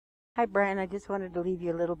Hi Brian, I just wanted to leave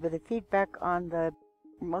you a little bit of feedback on the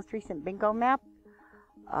most recent bingo map.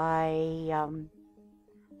 I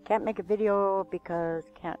can't make a video because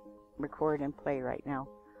can't record and play right now.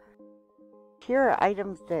 Here are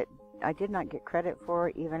items that I did not get credit for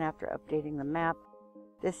even after updating the map.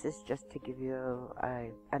 This is just to give you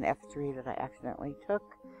an F3 that I accidentally took.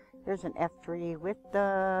 There's an F3 with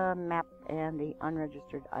the map and the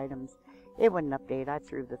unregistered items. It wouldn't update. I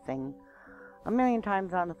threw the thing a million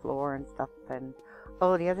times on the floor and stuff. And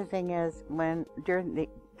oh, the other thing is, when during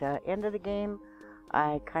the end of the game,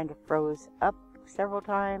 I kind of froze up several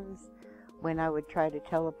times when I would try to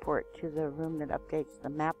teleport to the room that updates the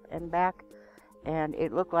map and back, and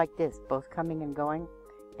it looked like this, both coming and going,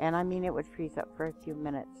 and I mean it would freeze up for a few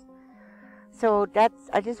minutes. So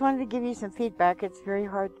I just wanted to give you some feedback. It's very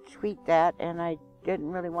hard to tweet that, and I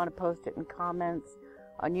didn't really want to post it in comments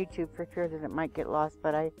on YouTube for fear that it might get lost,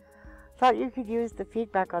 but I thought you could use the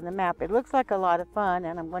feedback on the map. It looks like a lot of fun,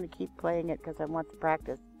 and I'm going to keep playing it because I want to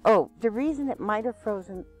practice. Oh, the reason it might have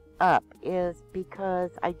frozen up is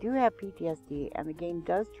because I do have PTSD, and the game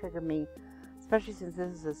does trigger me, especially since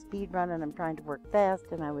this is a speed run and I'm trying to work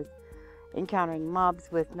fast, and I was encountering mobs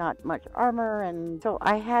with not much armor, and so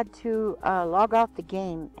I had to log off the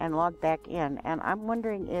game and log back in, and I'm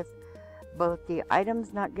wondering if both the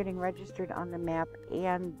items not getting registered on the map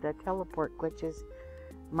and the teleport glitches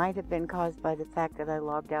might have been caused by the fact that I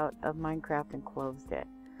logged out of Minecraft and closed it.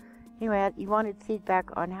 Anyway, you wanted feedback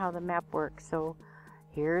on how the map works, so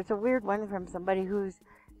here's a weird one from somebody who's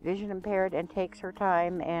vision impaired and takes her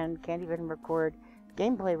time and can't even record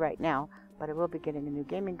gameplay right now, but I will be getting a new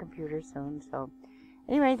gaming computer soon. So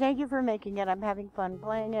anyway, thank you for making it. I'm having fun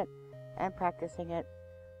playing it and practicing it.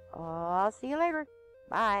 I'll see you later.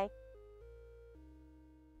 Bye.